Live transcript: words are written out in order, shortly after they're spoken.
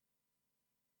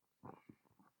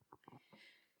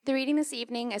The reading this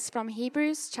evening is from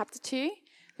Hebrews chapter 2,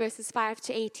 verses 5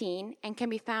 to 18, and can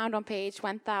be found on page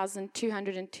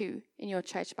 1202 in your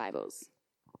church Bibles.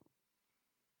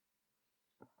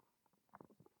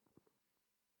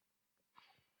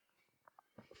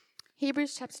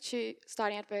 Hebrews chapter 2,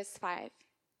 starting at verse 5.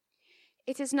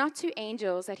 It is not to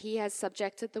angels that he has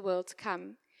subjected the world to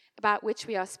come, about which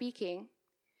we are speaking,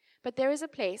 but there is a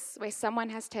place where someone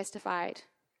has testified.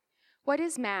 What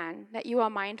is man that you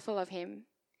are mindful of him?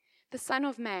 The Son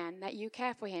of Man that you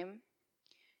care for him?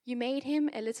 You made him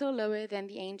a little lower than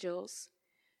the angels.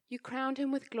 You crowned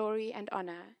him with glory and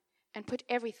honor, and put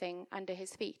everything under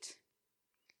his feet.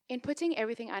 In putting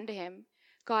everything under him,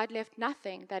 God left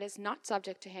nothing that is not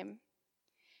subject to him.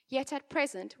 Yet at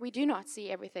present we do not see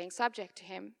everything subject to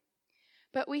him.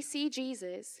 But we see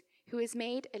Jesus, who is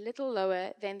made a little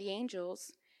lower than the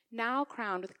angels, now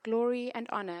crowned with glory and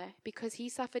honor because he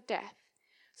suffered death,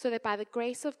 so that by the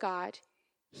grace of God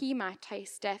he might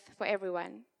taste death for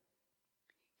everyone.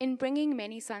 In bringing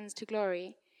many sons to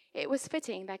glory, it was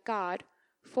fitting that God,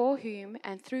 for whom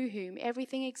and through whom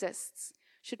everything exists,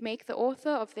 should make the author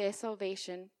of their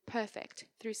salvation perfect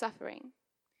through suffering.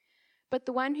 But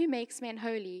the one who makes men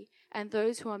holy and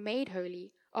those who are made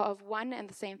holy are of one and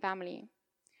the same family.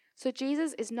 So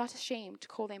Jesus is not ashamed to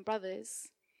call them brothers.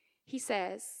 He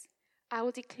says, I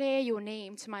will declare your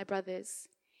name to my brothers.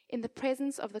 In the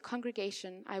presence of the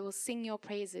congregation I will sing your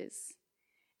praises.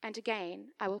 And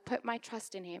again I will put my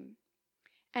trust in him.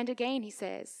 And again he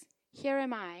says, Here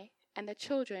am I, and the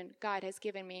children God has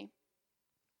given me.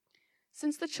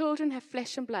 Since the children have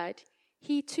flesh and blood,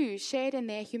 he too shared in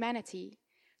their humanity,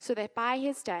 so that by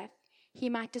his death he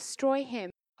might destroy him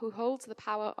who holds the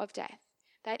power of death,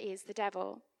 that is, the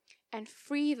devil, and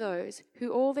free those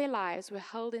who all their lives were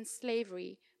held in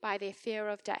slavery by their fear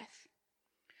of death.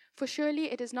 For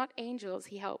surely it is not angels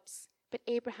he helps, but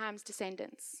Abraham's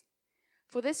descendants.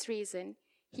 For this reason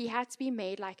he had to be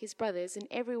made like his brothers in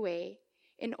every way,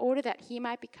 in order that he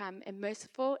might become a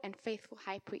merciful and faithful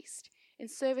high priest, in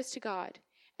service to God,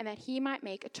 and that he might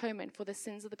make atonement for the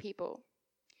sins of the people.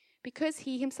 Because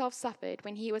he himself suffered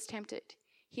when he was tempted,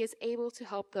 he is able to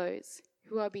help those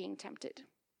who are being tempted.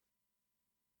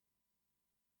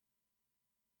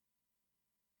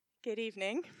 Good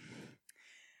evening.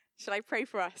 Shall I pray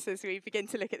for us as we begin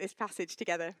to look at this passage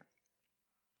together?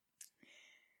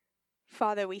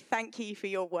 Father, we thank you for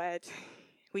your word.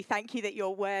 We thank you that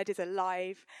your word is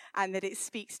alive and that it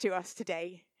speaks to us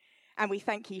today. And we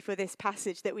thank you for this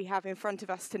passage that we have in front of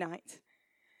us tonight.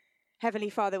 Heavenly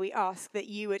Father, we ask that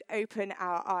you would open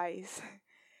our eyes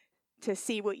to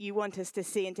see what you want us to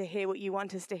see and to hear what you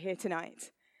want us to hear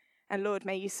tonight. And Lord,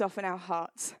 may you soften our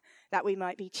hearts that we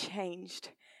might be changed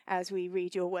as we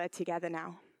read your word together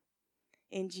now.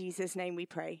 In Jesus' name we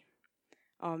pray.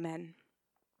 Amen.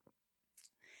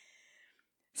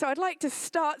 So I'd like to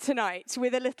start tonight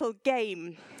with a little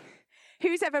game.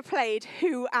 Who's ever played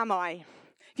Who Am I?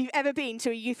 If you've ever been to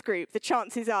a youth group, the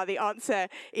chances are the answer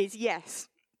is yes.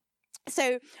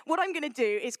 So what I'm going to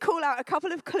do is call out a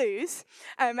couple of clues,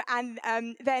 and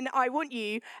then I want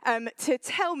you to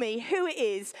tell me who it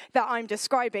is that I'm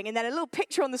describing. And then a little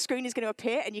picture on the screen is going to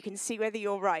appear, and you can see whether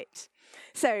you're right.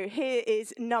 So here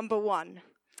is number one.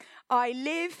 I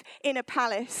live in a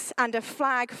palace, and a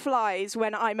flag flies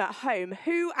when I'm at home.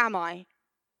 Who am I?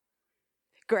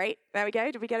 Great. There we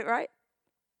go. Did we get it right?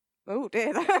 Oh,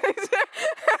 dear.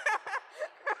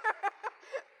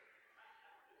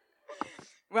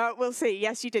 Well, we'll see.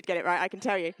 Yes, you did get it right, I can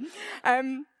tell you.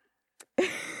 I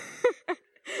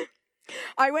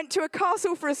went to a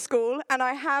castle for a school, and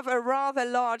I have a rather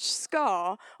large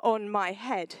scar on my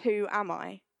head. Who am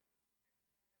I?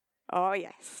 Oh,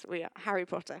 yes, we are Harry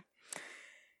Potter.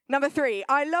 Number three,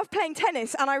 I love playing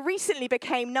tennis, and I recently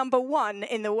became number one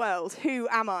in the world. Who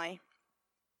am I?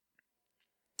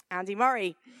 Andy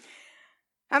Murray.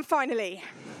 And finally,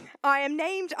 I am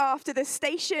named after the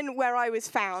station where I was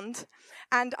found,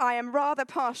 and I am rather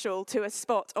partial to a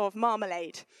spot of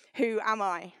marmalade. Who am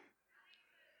I?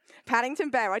 Paddington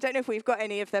Bear. I don't know if we've got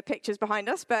any of the pictures behind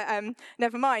us, but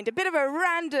never mind. A bit of a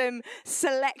random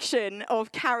selection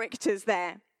of characters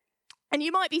there. And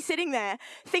you might be sitting there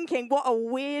thinking, what a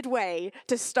weird way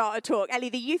to start a talk. Ellie,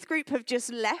 the youth group have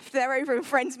just left. They're over in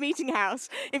Friends Meeting House.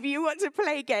 If you want to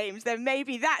play games, then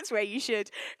maybe that's where you should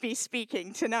be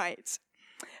speaking tonight.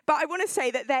 But I want to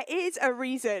say that there is a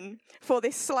reason for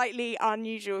this slightly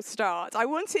unusual start. I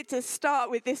wanted to start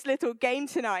with this little game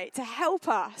tonight to help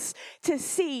us to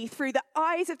see through the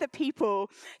eyes of the people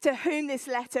to whom this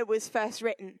letter was first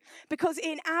written. Because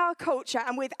in our culture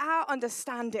and with our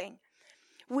understanding,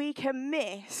 we can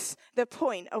miss the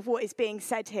point of what is being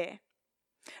said here.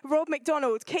 Rob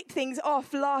McDonald kicked things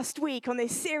off last week on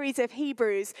this series of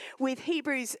Hebrews with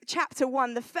Hebrews chapter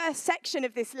 1, the first section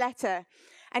of this letter.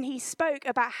 And he spoke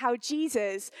about how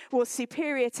Jesus was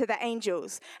superior to the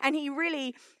angels. And he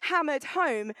really hammered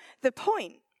home the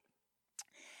point.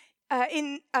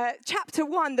 In chapter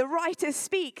 1, the writer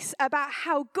speaks about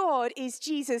how God is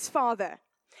Jesus' Father,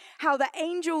 how the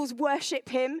angels worship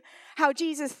him, how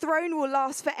Jesus' throne will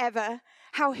last forever,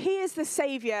 how he is the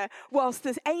Savior whilst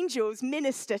the angels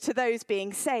minister to those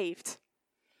being saved.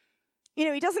 You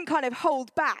know, he doesn't kind of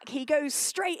hold back. He goes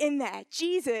straight in there.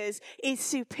 Jesus is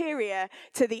superior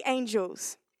to the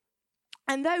angels.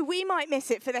 And though we might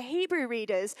miss it, for the Hebrew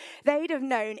readers, they'd have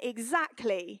known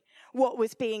exactly what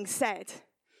was being said.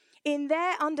 In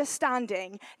their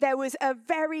understanding, there was a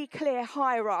very clear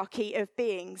hierarchy of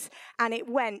beings, and it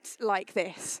went like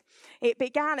this. It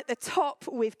began at the top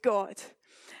with God.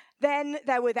 Then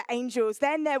there were the angels,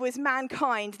 then there was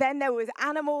mankind, then there was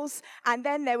animals, and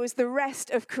then there was the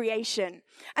rest of creation.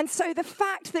 And so the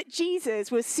fact that Jesus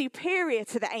was superior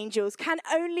to the angels can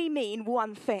only mean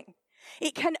one thing.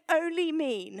 It can only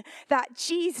mean that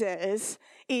Jesus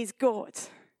is God.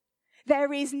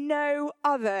 There is no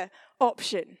other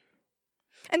option.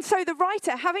 And so the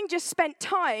writer, having just spent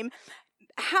time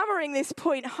hammering this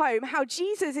point home, how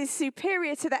Jesus is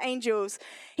superior to the angels,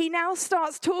 he now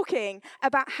starts talking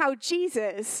about how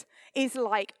Jesus is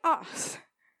like us.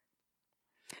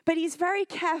 But he's very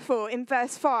careful in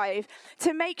verse 5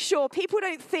 to make sure people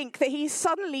don't think that he's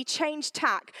suddenly changed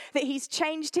tack, that he's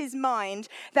changed his mind,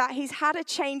 that he's had a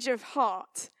change of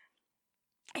heart.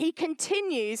 He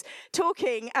continues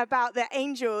talking about the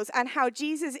angels and how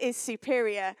Jesus is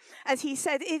superior. As he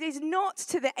said, it is not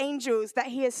to the angels that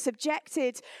he has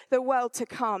subjected the world to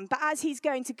come. But as he's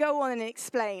going to go on and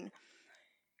explain,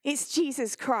 it's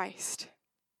Jesus Christ.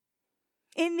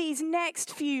 In these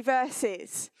next few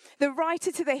verses, the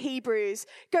writer to the Hebrews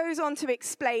goes on to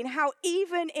explain how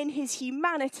even in his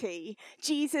humanity,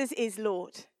 Jesus is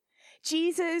Lord.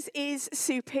 Jesus is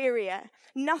superior.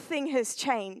 Nothing has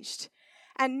changed.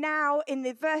 And now in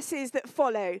the verses that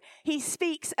follow, he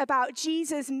speaks about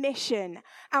Jesus' mission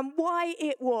and why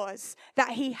it was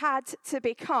that he had to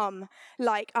become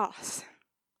like us.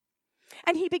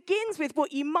 And he begins with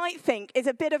what you might think is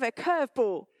a bit of a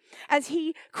curveball as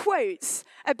he quotes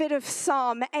a bit of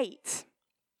Psalm 8.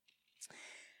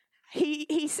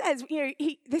 He says,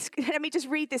 let me just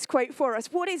read this quote for us.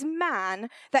 What is man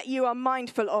that you are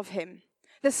mindful of him?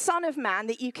 The Son of Man,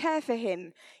 that you care for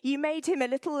him. You made him a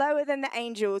little lower than the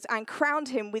angels and crowned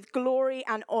him with glory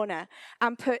and honor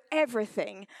and put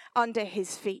everything under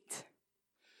his feet.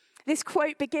 This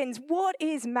quote begins, what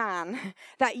is man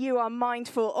that you are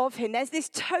mindful of him? There's this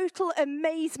total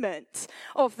amazement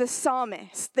of the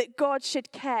psalmist that God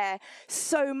should care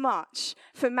so much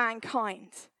for mankind.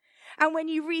 And when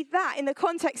you read that in the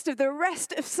context of the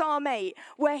rest of Psalm 8,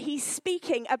 where he's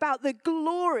speaking about the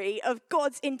glory of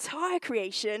God's entire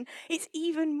creation, it's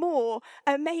even more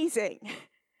amazing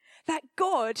that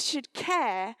God should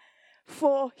care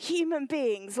for human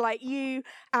beings like you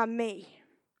and me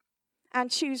and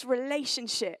choose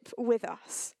relationship with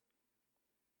us.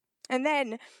 And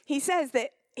then he says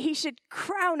that he should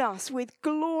crown us with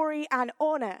glory and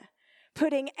honor,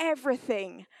 putting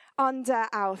everything under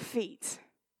our feet.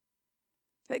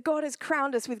 That God has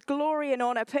crowned us with glory and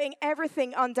honor, putting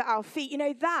everything under our feet. You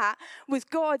know, that was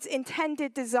God's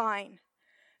intended design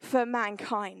for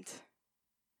mankind.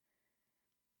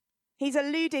 He's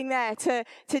alluding there to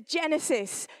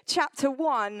Genesis chapter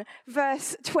 1,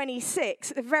 verse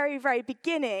 26, the very, very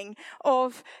beginning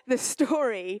of the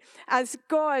story, as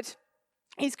God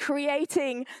is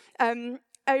creating and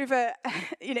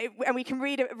we can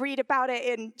read about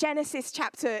it in Genesis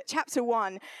chapter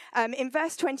 1. In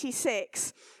verse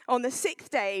 26, on the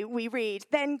sixth day we read,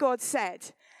 then God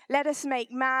said, let us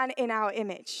make man in our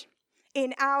image,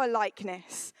 in our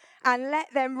likeness, and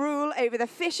let them rule over the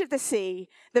fish of the sea,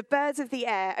 the birds of the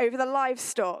air, over the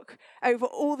livestock, over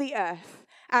all the earth,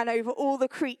 and over all the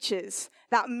creatures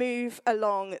that move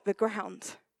along the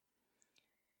ground.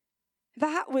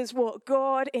 That was what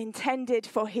God intended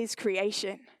for his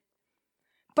creation.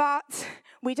 But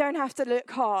we don't have to look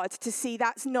hard to see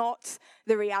that's not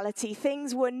the reality.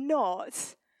 Things were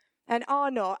not and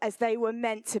are not as they were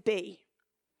meant to be.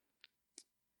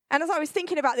 And as I was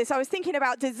thinking about this, I was thinking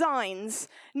about designs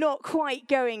not quite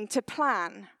going to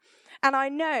plan. And I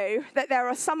know that there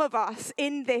are some of us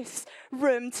in this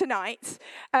room tonight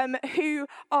who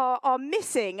are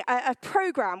missing a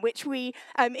program which we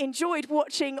enjoyed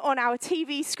watching on our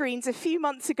TV screens a few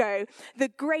months ago, The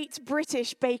Great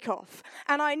British Bake Off.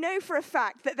 And I know for a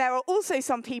fact that there are also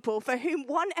some people for whom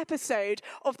one episode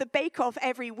of the Bake Off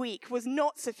every week was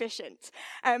not sufficient.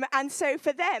 And so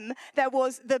for them, there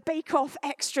was the Bake Off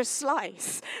Extra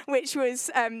Slice, which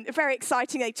was very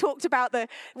exciting. They talked about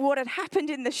what had happened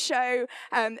in the show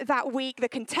that week, the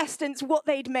contestants, what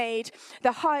they'd made,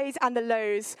 the highs and the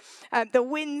lows, the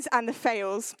wins and the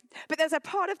fails. But there's a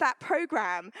part of that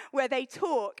program where they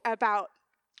talk about,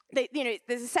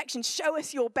 there's a section, show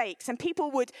us your bakes, and people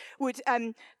would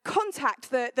contact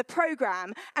the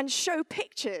program and show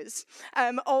pictures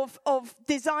of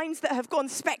designs that have gone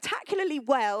spectacularly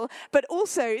well, but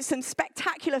also some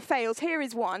spectacular fails. Here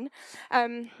is one.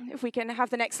 If we can have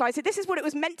the next slide. So this is what it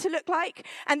was meant to look like,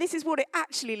 and this is what it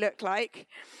actually looked like.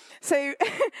 So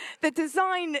the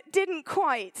design didn't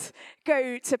quite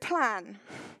go to plan.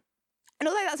 And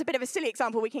although that's a bit of a silly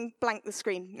example, we can blank the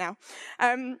screen now.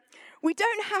 We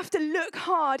don't have to look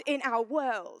hard in our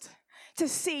world to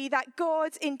see that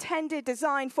God's intended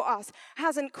design for us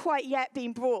hasn't quite yet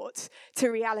been brought to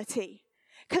reality.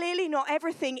 Clearly, not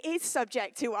everything is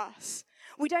subject to us.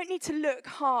 We don't need to look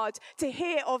hard to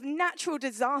hear of natural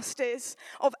disasters,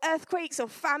 of earthquakes,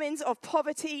 of famines, of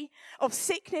poverty, of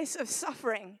sickness, of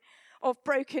suffering, of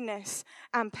brokenness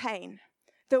and pain.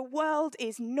 The world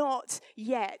is not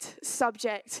yet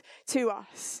subject to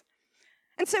us.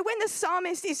 And so when the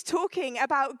psalmist is talking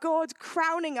about God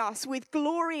crowning us with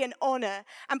glory and honor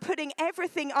and putting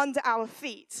everything under our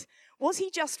feet, was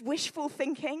he just wishful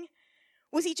thinking?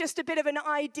 Was he just a bit of an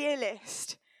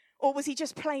idealist? Or was he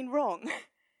just plain wrong?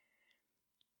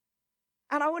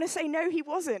 And I want to say, no, he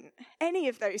wasn't any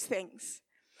of those things.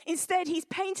 Instead, he's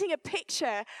painting a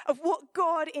picture of what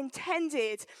God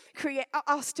intended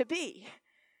us to be.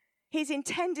 His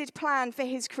intended plan for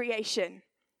his creation.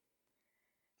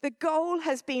 The goal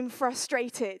has been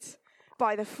frustrated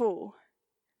by the fall.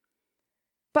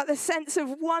 But the sense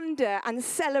of wonder and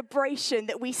celebration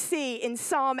that we see in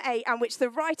Psalm 8, and which the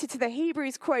writer to the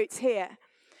Hebrews quotes here,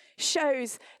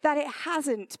 shows that it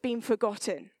hasn't been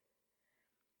forgotten.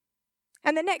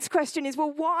 And the next question is,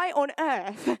 well, why on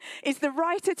earth is the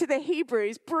writer to the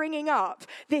Hebrews bringing up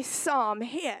this psalm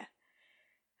here?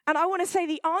 And I want to say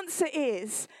the answer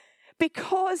is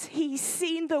because he's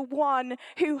seen the one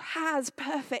who has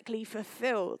perfectly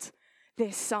fulfilled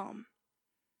this psalm.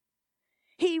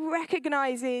 He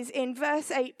recognizes in verse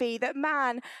 8b that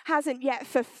man hasn't yet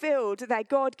fulfilled their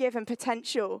God-given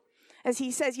potential. As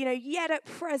he says, yet at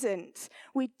present,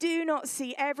 we do not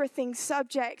see everything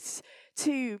subject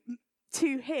to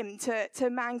him, to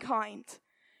mankind.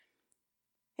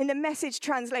 In the Message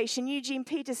translation, Eugene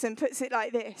Peterson puts it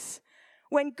like this.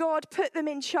 When God put them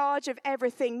in charge of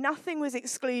everything, nothing was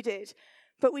excluded,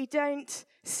 but we don't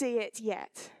see it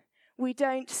yet. We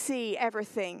don't see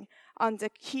everything under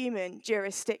human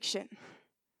jurisdiction.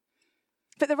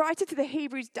 But the writer to the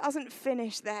Hebrews doesn't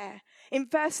finish there. In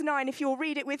verse 9, if you'll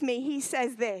read it with me, he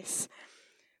says this,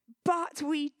 but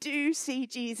we do see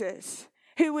Jesus,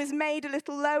 who was made a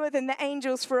little lower than the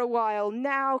angels for a while,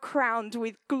 now crowned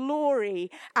with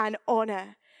glory and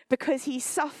honor, because he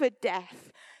suffered death,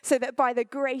 so that by the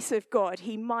grace of God,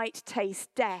 he might taste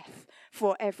death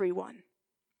for everyone.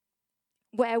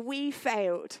 Where we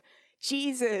failed,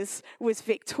 Jesus was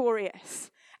victorious,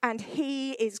 and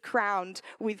he is crowned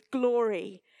with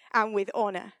glory and with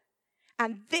honor.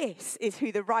 And this is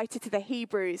who the writer to the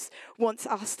Hebrews wants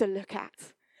us to look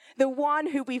at. The one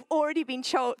who we've already been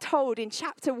told in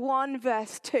chapter 1,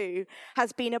 verse 2,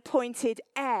 has been appointed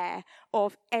heir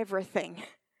of everything.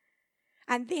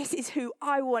 And this is who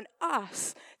I want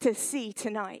us to see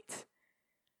tonight.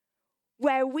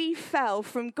 Where we fell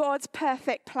from God's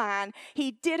perfect plan,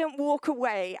 he didn't walk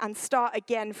away and start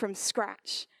again from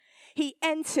scratch. He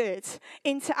entered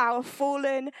into our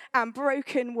fallen and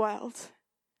broken world.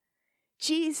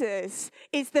 Jesus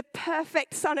is the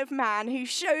perfect Son of Man who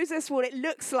shows us what it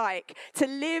looks like to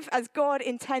live as God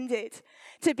intended,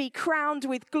 to be crowned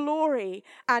with glory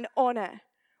and honor,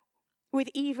 with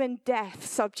even death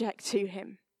subject to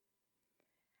him.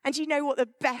 And you know what the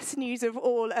best news of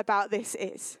all about this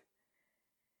is?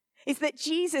 Is that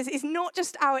Jesus is not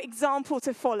just our example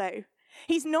to follow.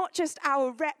 He's not just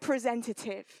our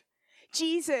representative.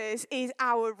 Jesus is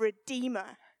our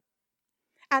Redeemer.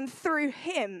 And through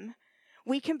him,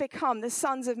 we can become the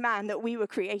sons of man that we were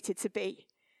created to be.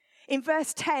 In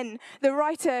verse 10, the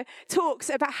writer talks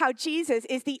about how Jesus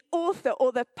is the author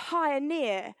or the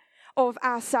pioneer of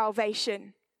our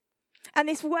salvation. And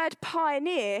this word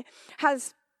pioneer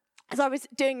has as I was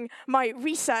doing my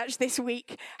research this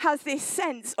week, has this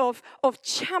sense of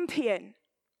champion.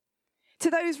 To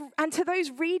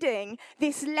those reading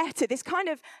this letter, this kind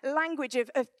of language of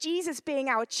Jesus being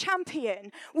our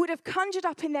champion would have conjured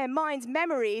up in their minds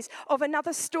memories of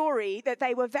another story that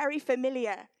they were very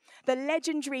familiar, the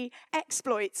legendary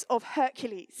exploits of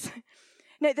Hercules.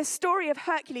 No, the story of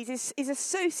Hercules is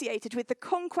associated with the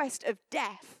conquest of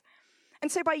death.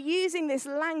 And so by using this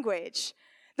language,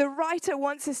 the writer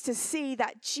wants us to see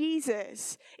that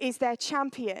Jesus is their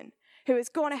champion who has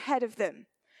gone ahead of them,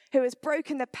 who has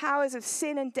broken the powers of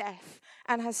sin and death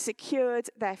and has secured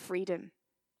their freedom.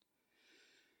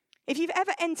 If you've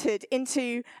ever entered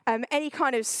into any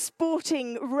kind of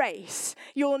sporting race,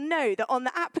 you'll know that on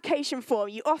the application form,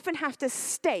 you often have to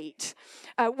state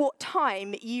what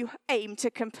time you aim to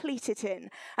complete it in.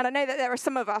 And I know that there are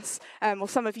some of us, or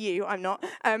some of you, I'm not,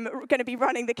 going to be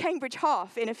running the Cambridge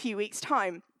Half in a few weeks'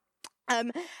 time.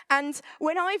 And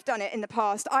when I've done it in the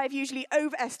past, I've usually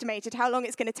overestimated how long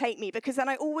it's going to take me, because then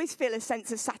I always feel a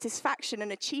sense of satisfaction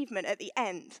and achievement at the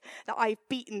end that I've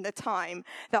beaten the time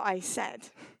that I said.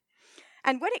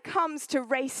 And when it comes to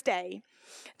race day,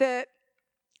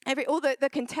 all the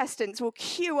contestants will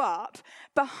queue up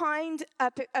behind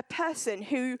a person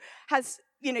who has,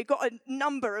 got a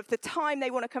number of the time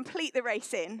they want to complete the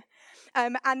race in.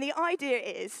 And the idea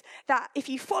is that if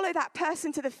you follow that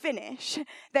person to the finish,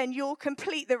 then you'll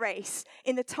complete the race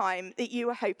in the time that you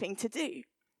were hoping to do.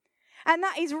 And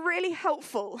that is really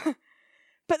helpful.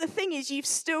 But the thing is, you've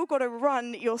still got to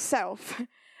run yourself.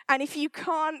 And if you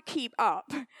can't keep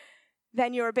up,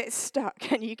 then you're a bit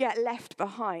stuck and you get left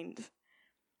behind.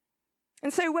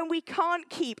 And so when we can't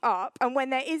keep up and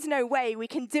when there is no way we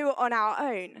can do it on our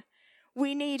own,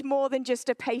 we need more than just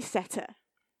a pace setter.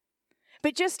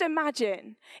 But just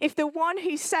imagine if the one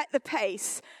who set the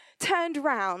pace turned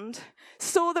round,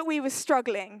 saw that we were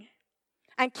struggling,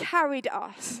 and carried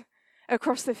us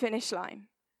across the finish line.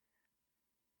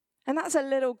 And that's a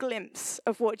little glimpse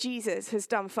of what Jesus has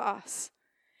done for us.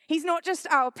 He's not just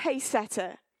our pace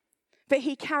setter, but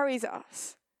he carries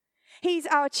us. He's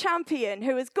our champion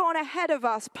who has gone ahead of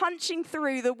us, punching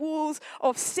through the walls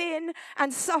of sin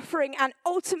and suffering and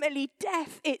ultimately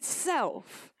death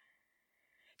itself.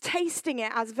 Tasting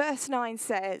it, as verse 9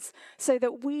 says, so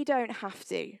that we don't have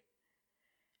to.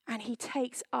 And he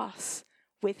takes us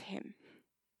with him.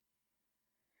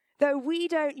 Though we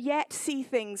don't yet see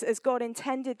things as God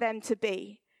intended them to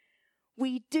be,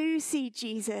 we do see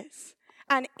Jesus.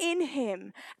 And in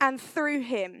him and through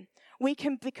him, we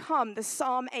can become the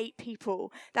Psalm 8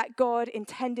 people that God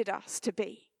intended us to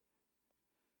be.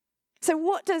 So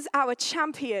what does our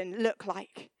champion look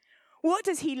like? What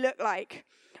does he look like?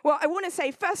 Well, I want to say,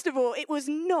 first of all, it was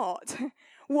not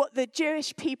what the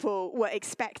Jewish people were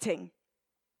expecting.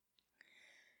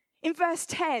 In verse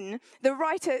 10, the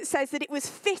writer says that it was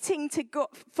fitting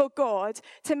for God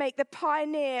to make the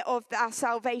pioneer of our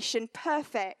salvation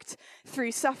perfect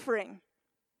through suffering.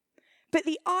 But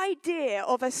the idea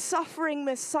of a suffering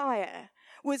Messiah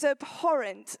was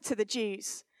abhorrent to the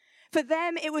Jews. For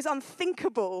them, it was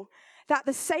unthinkable that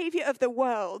the Savior of the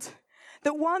world,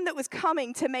 the one that was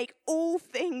coming to make all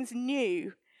things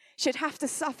new, should have to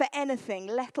suffer anything,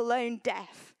 let alone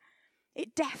death.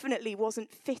 It definitely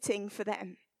wasn't fitting for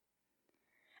them.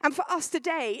 And for us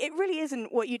today, it really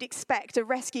isn't what you'd expect a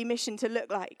rescue mission to look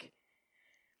like.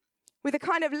 With the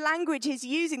kind of language he's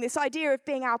using, this idea of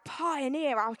being our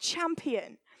pioneer, our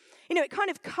champion, it kind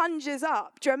of conjures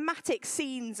up dramatic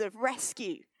scenes of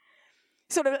rescue,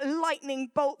 sort of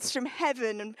lightning bolts from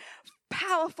heaven and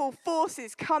powerful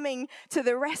forces coming to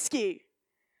the rescue.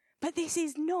 But this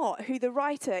is not who the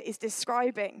writer is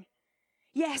describing.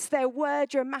 Yes, there were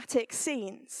dramatic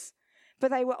scenes,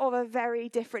 but they were of a very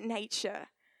different nature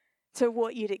to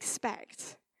what you'd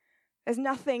expect. There's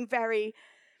nothing very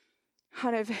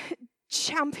kind of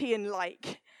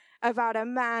champion-like about a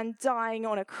man dying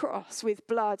on a cross with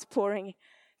blood pouring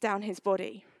down his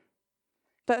body.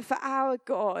 But for our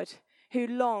God, who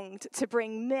longed to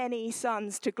bring many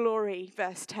sons to glory,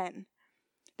 verse 10,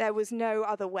 there was no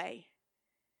other way.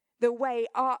 The way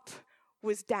up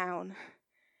was down.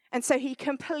 And so he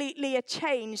completely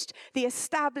changed the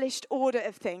established order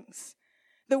of things.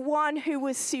 The one who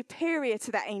was superior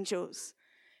to the angels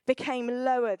became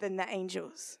lower than the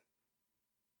angels.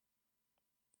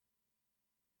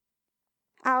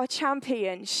 Our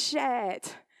champion shared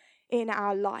in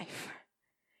our life.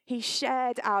 He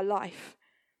shared our life.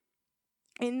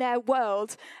 In their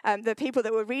world, the people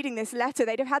that were reading this letter,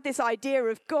 they'd have had this idea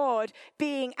of God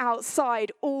being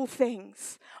outside all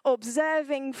things,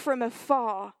 observing from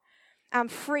afar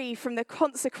and free from the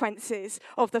consequences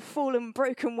of the fallen,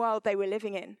 broken world they were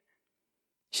living in.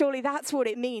 Surely that's what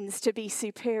it means to be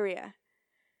superior.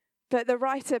 But the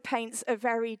writer paints a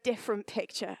very different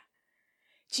picture.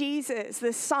 Jesus,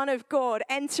 the Son of God,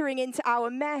 entering into our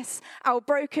mess, our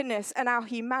brokenness, and our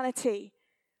humanity.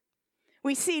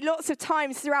 We see lots of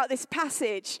times throughout this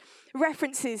passage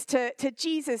references to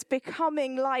Jesus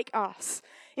becoming like us.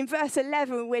 In verse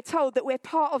 11, we're told that we're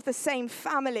part of the same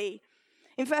family.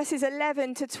 In verses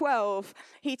 11 to 12,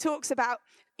 he talks about,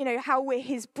 how we're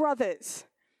his brothers.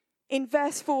 In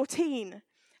verse 14,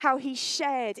 how he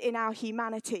shared in our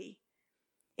humanity.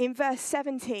 In verse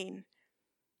 17,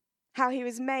 how he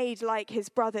was made like his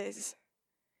brothers.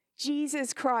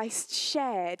 Jesus Christ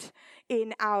shared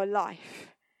in our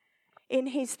life. In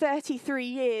his 33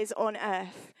 years on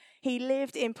earth, he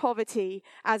lived in poverty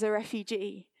as a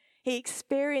refugee. He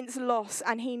experienced loss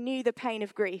and he knew the pain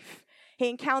of grief. He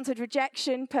encountered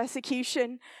rejection,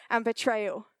 persecution, and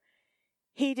betrayal.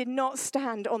 He did not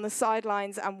stand on the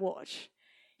sidelines and watch.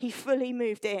 He fully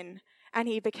moved in and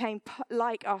he became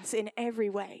like us in every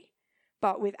way,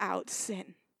 but without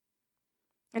sin.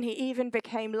 And he even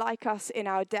became like us in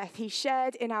our death. He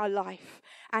shared in our life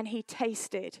and he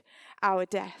tasted our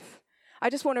death. I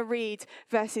just want to read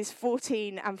verses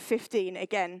 14 and 15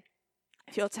 again,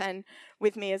 if you'll turn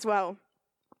with me as well.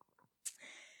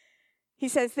 He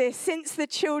says this, "Since the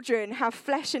children have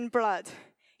flesh and blood,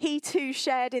 he too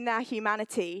shared in their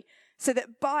humanity, so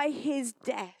that by his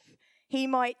death he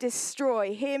might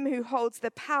destroy him who holds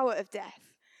the power of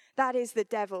death, that is the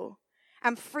devil,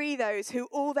 and free those who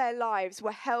all their lives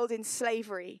were held in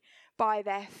slavery by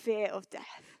their fear of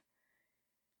death."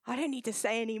 I don't need to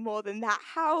say any more than that.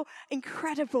 How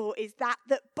incredible is that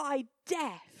by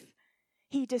death,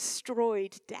 he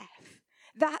destroyed death.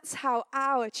 That's how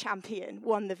our champion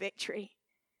won the victory.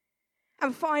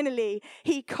 And finally,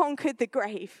 he conquered the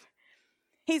grave.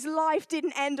 His life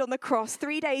didn't end on the cross.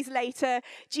 3 days later,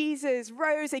 Jesus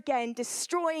rose again,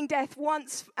 destroying death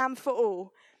once and for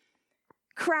all,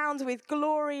 crowned with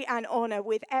glory and honor,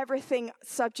 with everything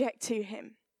subject to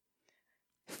him.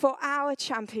 For our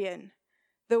champion,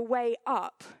 the way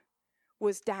up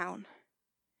was down.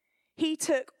 He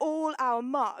took all our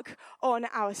muck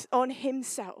on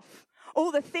himself.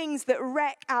 All the things that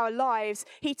wreck our lives,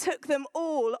 he took them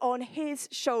all on his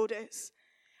shoulders.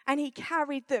 And he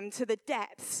carried them to the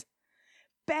depths,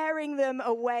 bearing them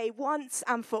away once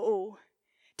and for all,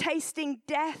 tasting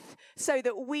death so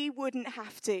that we wouldn't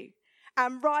have to,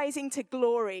 and rising to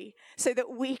glory so that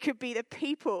we could be the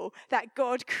people that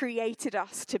God created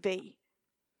us to be.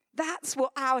 That's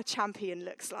what our champion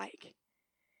looks like.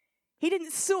 He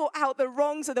didn't sort out the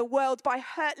wrongs of the world by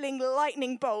hurtling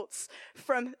lightning bolts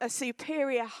from a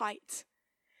superior height,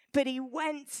 but he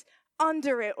went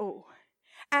under it all,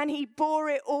 and he bore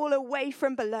it all away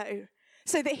from below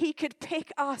so that he could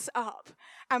pick us up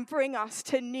and bring us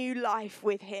to new life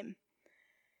with him.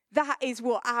 That is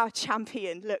what our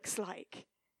champion looks like.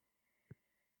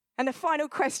 And the final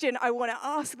question I want to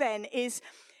ask then is,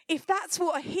 if that's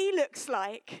what he looks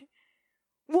like,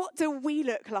 what do we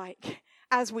look like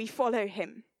as we follow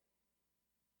him?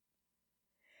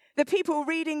 The people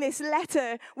reading this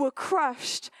letter were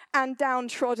crushed and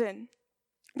downtrodden.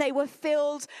 They were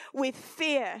filled with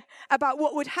fear about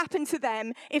what would happen to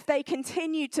them if they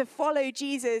continued to follow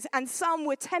Jesus, and some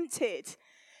were tempted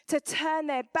to turn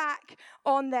their back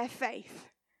on their faith.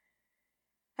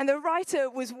 And the writer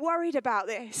was worried about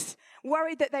this,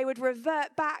 worried that they would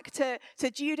revert back to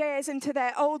Judaism, to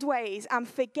their old ways, and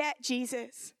forget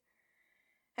Jesus.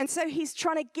 And so he's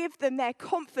trying to give them their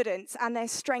confidence and their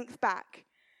strength back,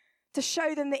 to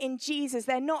show them that in Jesus,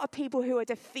 they're not a people who are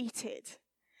defeated,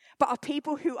 but are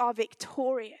people who are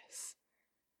victorious.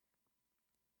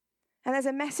 And there's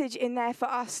a message in there for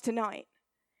us tonight.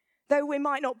 Though we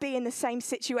might not be in the same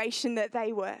situation that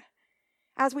they were,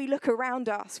 as we look around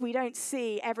us, we don't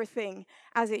see everything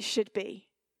as it should be.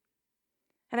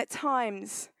 And at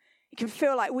times, it can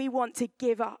feel like we want to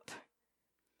give up.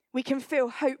 We can feel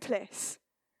hopeless.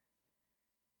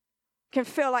 It can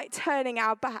feel like turning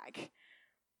our back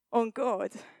on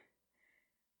God.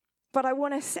 But I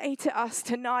want to say to us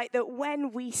tonight that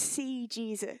when we see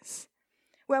Jesus,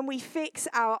 when we fix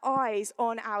our eyes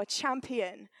on our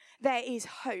champion, there is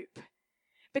hope.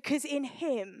 Because in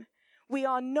him, we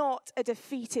are not a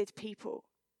defeated people.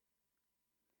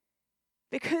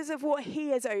 Because of what he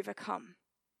has overcome,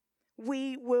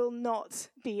 we will not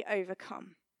be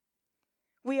overcome.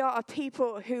 We are a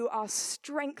people who are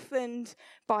strengthened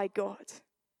by God.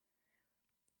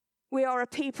 We are a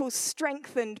people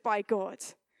strengthened by God.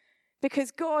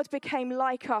 Because God became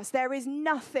like us, there is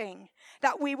nothing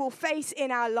that we will face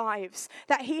in our lives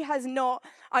that he has not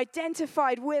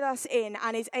identified with us in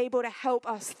and is able to help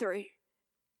us through.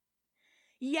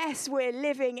 Yes, we're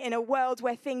living in a world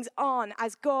where things aren't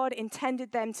as God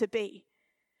intended them to be.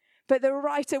 But the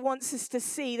writer wants us to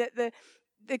see that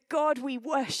the God we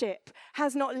worship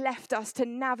has not left us to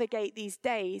navigate these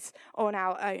days on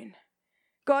our own.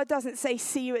 God doesn't say,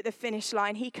 see you at the finish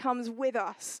line. He comes with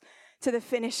us to the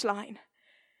finish line.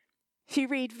 If you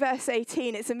read verse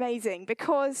 18, it's amazing.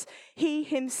 Because he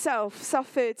himself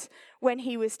suffered when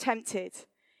he was tempted,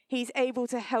 he's able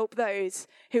to help those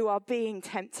who are being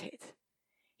tempted.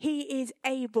 He is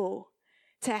able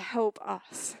to help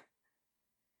us.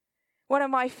 One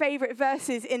of my favorite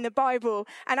verses in the Bible,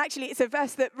 and actually it's a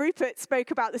verse that Rupert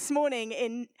spoke about this morning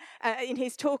in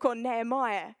his talk on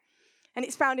Nehemiah. And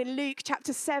it's found in Luke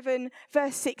chapter 7,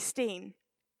 verse 16.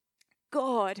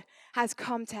 God has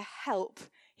come to help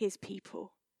his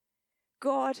people.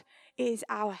 God is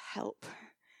our help.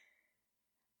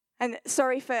 And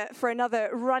sorry for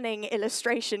another running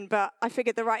illustration, but I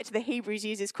figured the writer to the Hebrews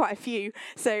uses quite a few,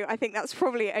 so I think that's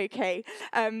probably okay.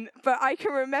 But I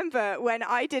can remember when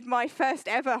I did my first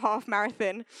ever half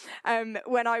marathon,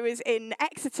 when I was in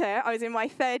Exeter. I was in my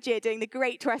third year doing the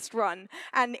Great West Run.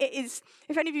 And it is,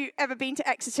 if any of you ever been to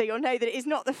Exeter, you'll know that it is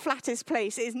not the flattest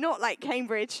place. It is not like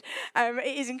Cambridge.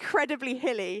 It is incredibly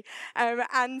hilly.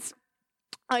 And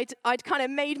I'd kind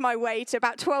of made my way to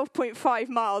about 12.5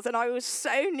 miles, and I was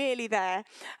so nearly there.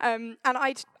 And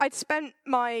I'd spent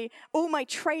all my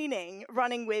training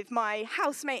running with my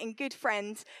housemate and good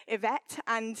friend Yvette,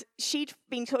 and she'd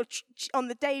been told on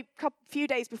the few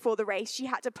days before the race she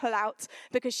had to pull out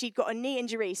because she'd got a knee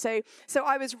injury. So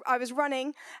I was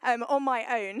running on my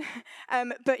own,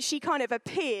 but she kind of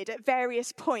appeared at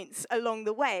various points along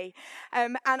the way,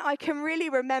 and I can really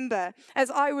remember as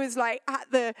I was like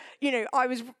I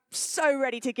was so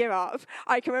ready to give up.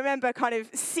 I can remember kind of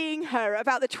seeing her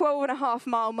about the 12.5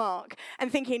 mile mark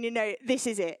and thinking, this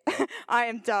is it. I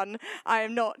am done. I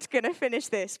am not going to finish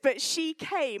this. But she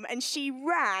came and she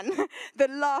ran the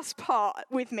last part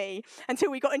with me until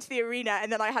we got into the arena,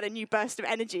 and then I had a new burst of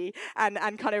energy and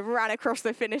kind of ran across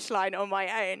the finish line on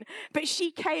my own. But she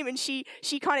came and she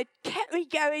kind of kept me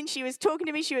going. She was talking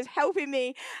to me. She was helping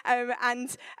me.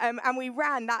 And we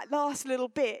ran that last little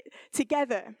bit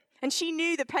together. And she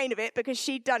knew the pain of it because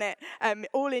she'd done it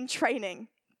all in training.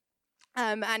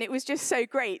 And it was just so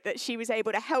great that she was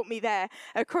able to help me there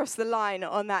across the line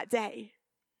on that day.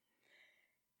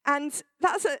 And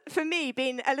that's, for me,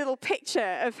 been a little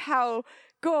picture of how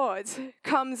God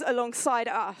comes alongside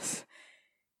us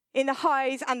in the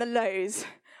highs and the lows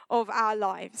of our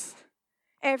lives.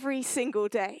 Every single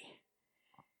day,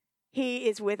 he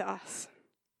is with us.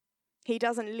 He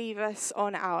doesn't leave us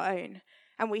on our own.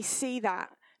 And we see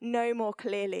that no more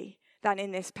clearly than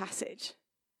in this passage.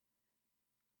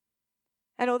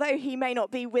 And although he may not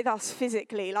be with us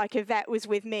physically, like Yvette was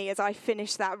with me as I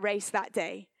finished that race that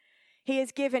day, he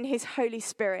has given his Holy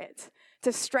Spirit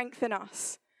to strengthen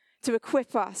us, to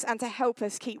equip us, and to help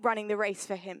us keep running the race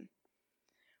for him.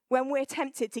 When we're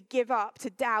tempted to give up, to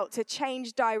doubt, to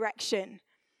change direction,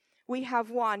 we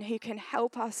have one who can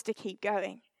help us to keep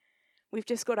going. We've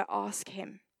just got to ask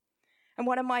him. And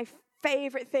one of my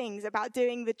favorite things about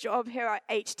doing the job here at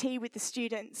HT with the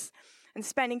students and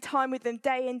spending time with them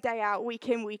day in, day out, week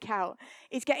in, week out,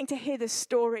 is getting to hear the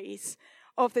stories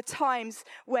of the times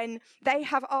when they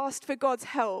have asked for God's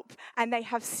help and they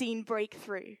have seen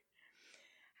breakthrough.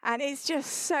 And it's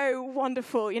just so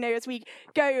wonderful, as we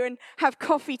go and have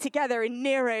coffee together in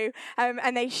Nero,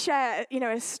 and they share,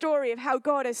 a story of how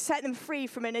God has set them free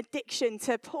from an addiction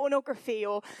to pornography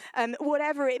or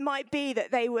whatever it might be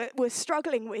that they were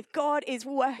struggling with. God is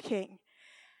working.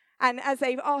 And as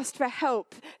they've asked for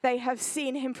help, they have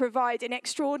seen him provide in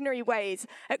extraordinary ways.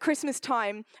 At Christmas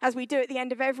time, as we do at the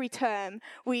end of every term,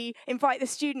 we invite the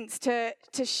students to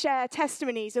share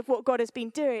testimonies of what God has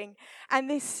been doing. And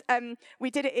this,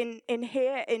 we did it in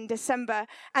here in December.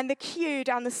 And the queue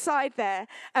down the side there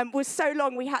was so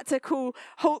long we had to call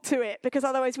halt to it because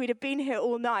otherwise we'd have been here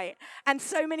all night. And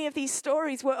so many of these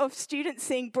stories were of students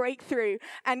seeing breakthrough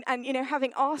and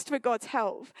having asked for God's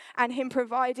help and him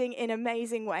providing in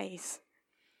amazing ways.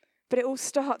 But it all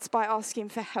starts by asking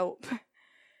for help.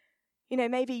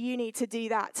 Maybe you need to do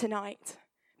that tonight.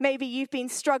 Maybe you've been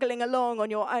struggling along on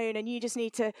your own and you just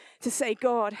need to say,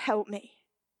 God, help me.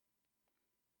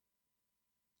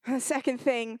 And the second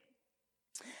thing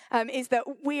is that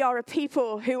we are a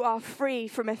people who are free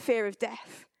from a fear of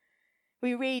death.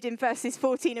 We read in verses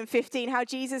 14 and 15 how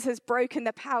Jesus has broken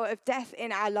the power of death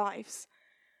in our lives.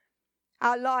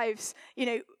 Our lives,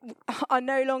 are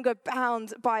no longer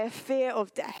bound by a fear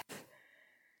of death.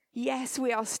 Yes,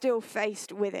 we are still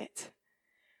faced with it.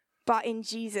 But in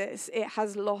Jesus, it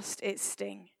has lost its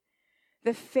sting.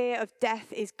 The fear of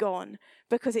death is gone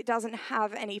because it doesn't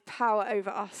have any power over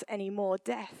us anymore.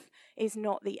 Death is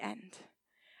not the end.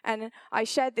 And I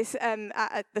shared this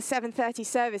at the 7:30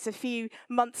 service a few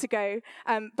months ago,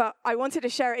 but I wanted to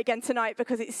share it again tonight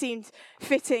because it seemed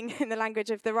fitting in the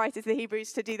language of the writers, the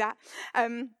Hebrews, to do that.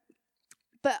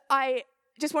 But I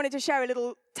just wanted to share a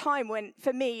little time when,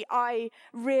 for me, I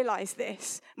realized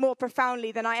this more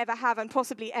profoundly than I ever have and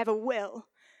possibly ever will,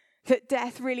 that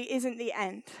death really isn't the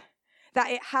end, that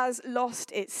it has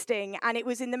lost its sting. And it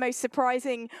was in the most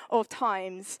surprising of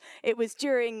times. It was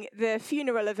during the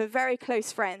funeral of a very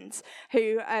close friend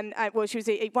who, she was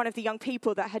one of the young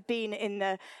people that had been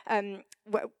in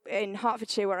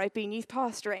Hertfordshire where I'd been youth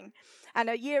pastoring. And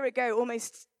a year ago,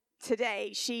 almost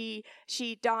today, she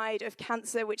died of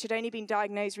cancer, which had only been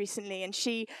diagnosed recently, and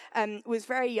she was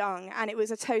very young, and it was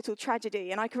a total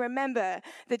tragedy. And I can remember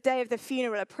the day of the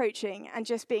funeral approaching and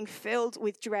just being filled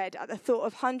with dread at the thought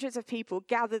of hundreds of people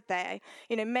gathered there,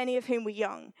 many of whom were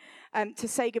young, to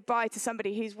say goodbye to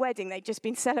somebody whose wedding they'd just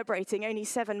been celebrating only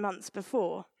 7 months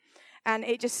before. And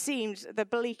it just seemed the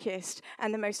bleakest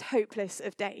and the most hopeless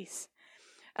of days.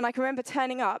 And I can remember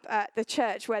turning up at the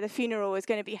church where the funeral was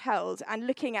going to be held and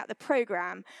looking at the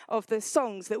program of the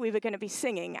songs that we were going to be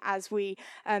singing as we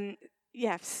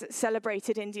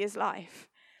celebrated India's life.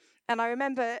 And I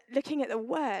remember looking at the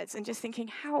words and just thinking,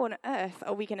 how on earth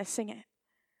are we going to sing it?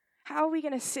 How are we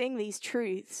going to sing these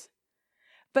truths?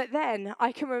 But then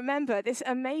I can remember this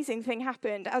amazing thing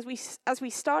happened as we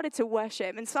started to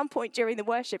worship. And some point during the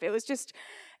worship, it was just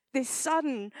this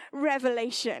sudden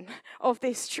revelation of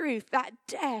this truth that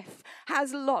death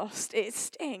has lost its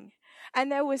sting. And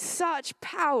there was such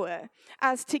power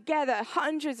as together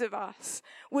hundreds of us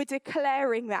were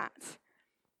declaring that.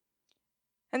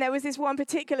 And there was this one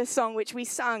particular song which we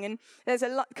sung, and there's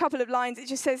a couple of lines. It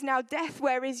just says, "Now death,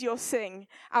 where is your sting?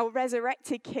 Our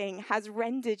resurrected King has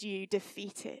rendered you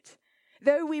defeated."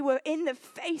 Though we were in the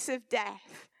face of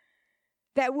death,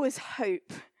 there was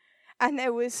hope. And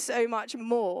there was so much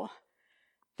more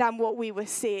than what we were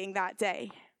seeing that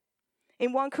day.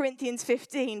 In 1 Corinthians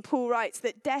 15, Paul writes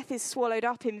that death is swallowed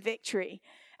up in victory.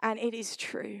 And it is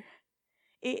true.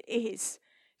 It is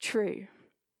true.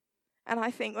 And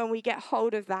I think when we get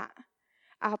hold of that,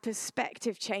 our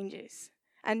perspective changes.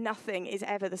 And nothing is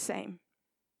ever the same.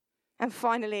 And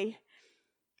finally,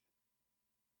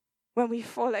 when we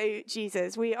follow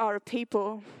Jesus, we are a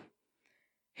people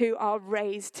who are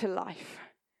raised to life.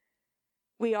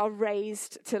 We are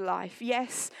raised to life.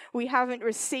 Yes, we haven't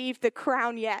received the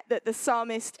crown yet that the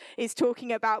psalmist is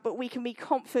talking about, but we can be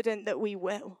confident that we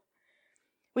will.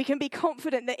 We can be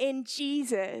confident that in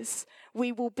Jesus,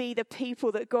 we will be the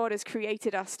people that God has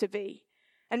created us to be.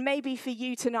 And maybe for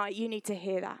you tonight, you need to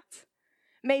hear that.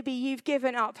 Maybe you've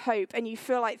given up hope and you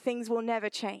feel like things will never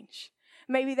change.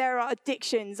 Maybe there are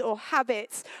addictions or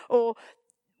habits or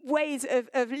ways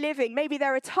of living. Maybe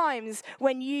there are times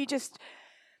when you just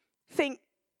think,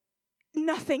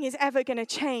 nothing is ever going to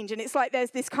change. And it's like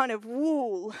there's this kind of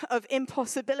wall of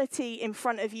impossibility in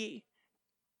front of you.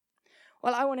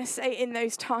 Well, I want to say in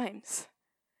those times,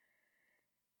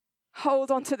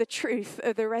 hold on to the truth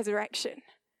of the resurrection,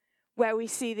 where we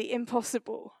see the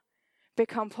impossible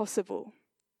become possible.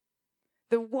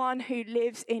 The one who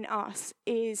lives in us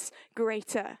is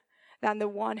greater than the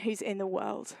one who's in the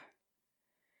world.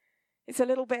 It's a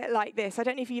little bit like this. I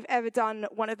don't know if you've ever done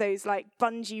one of those like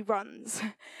bungee runs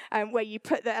where you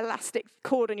put the elastic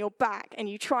cord on your back and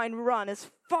you try and run as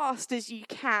fast as you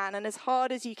can and as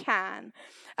hard as you can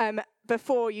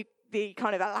before the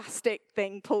kind of elastic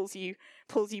thing pulls you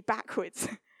backwards.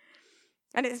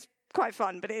 And it's quite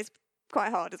fun, but it's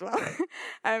quite hard as well.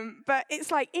 But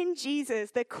it's like in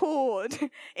Jesus, the cord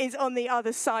is on the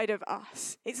other side of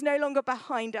us. It's no longer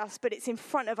behind us, but it's in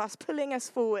front of us, pulling us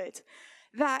forward.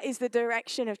 That is the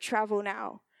direction of travel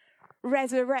now.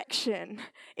 Resurrection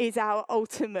is our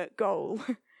ultimate goal.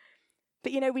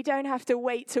 But we don't have to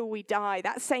wait till we die.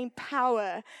 That same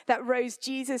power that rose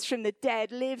Jesus from the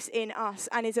dead lives in us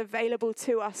and is available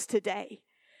to us today,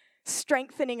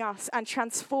 strengthening us and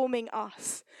transforming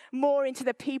us more into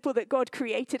the people that God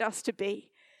created us to be.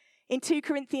 In 2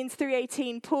 Corinthians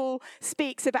 3:18, Paul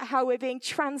speaks about how we're being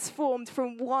transformed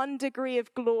from one degree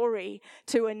of glory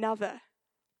to another.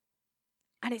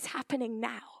 And it's happening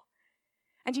now.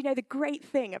 And the great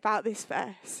thing about this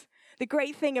verse, the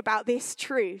great thing about this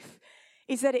truth,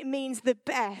 is that it means the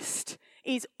best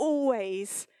is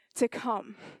always to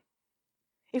come.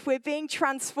 If we're being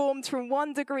transformed from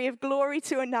one degree of glory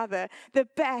to another, the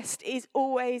best is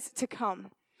always to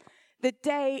come. The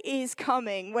day is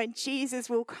coming when Jesus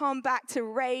will come back to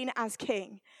reign as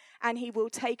King, and he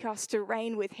will take us to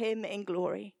reign with him in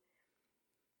glory.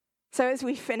 So as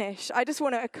we finish, I just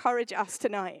want to encourage us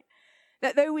tonight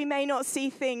that though we may not see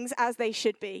things as they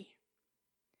should be,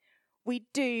 we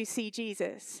do see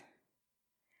Jesus.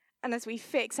 And as we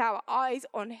fix our eyes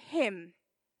on him,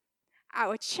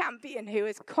 our champion who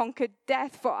has conquered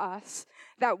death for us,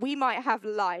 that we might have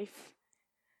life,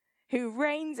 who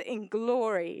reigns in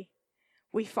glory,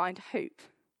 we find hope.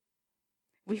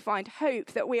 We find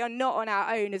hope that we are not on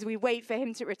our own as we wait for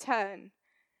him to return.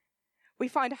 We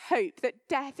find hope that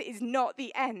death is not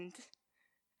the end.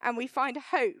 And we find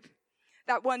hope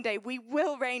that one day we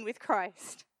will reign with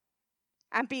Christ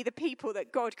and be the people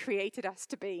that God created us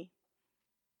to be.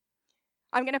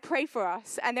 I'm going to pray for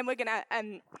us, and then we're going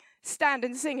to stand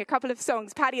and sing a couple of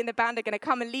songs. Paddy and the band are going to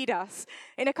come and lead us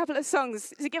in a couple of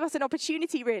songs to give us an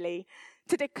opportunity, really,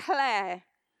 to declare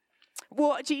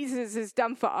what Jesus has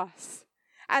done for us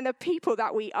and the people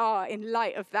that we are in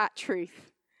light of that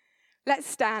truth. Let's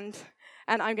stand,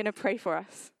 and I'm going to pray for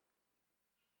us.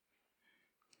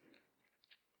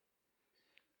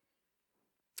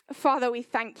 Father, we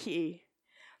thank you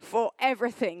for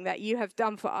everything that you have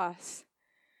done for us.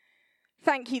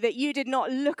 Thank you that you did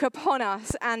not look upon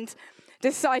us and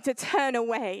decide to turn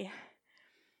away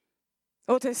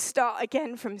or to start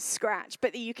again from scratch,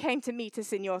 but that you came to meet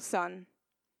us in your Son.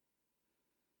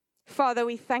 Father,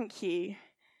 we thank you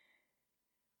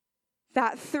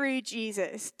that through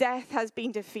Jesus, death has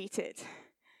been defeated,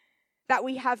 that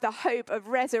we have the hope of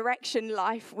resurrection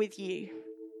life with you,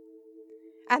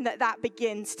 and that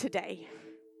begins today.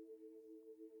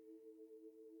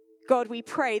 God, we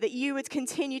pray that you would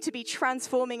continue to be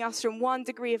transforming us from one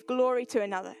degree of glory to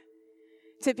another,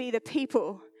 to be the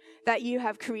people that you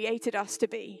have created us to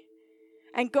be.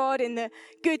 And God, in the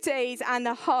good days and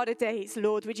the harder days,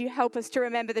 Lord, would you help us to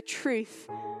remember the truth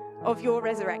of your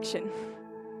resurrection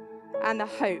and the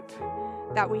hope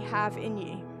that we have in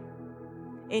you.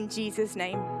 In Jesus'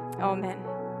 name, amen.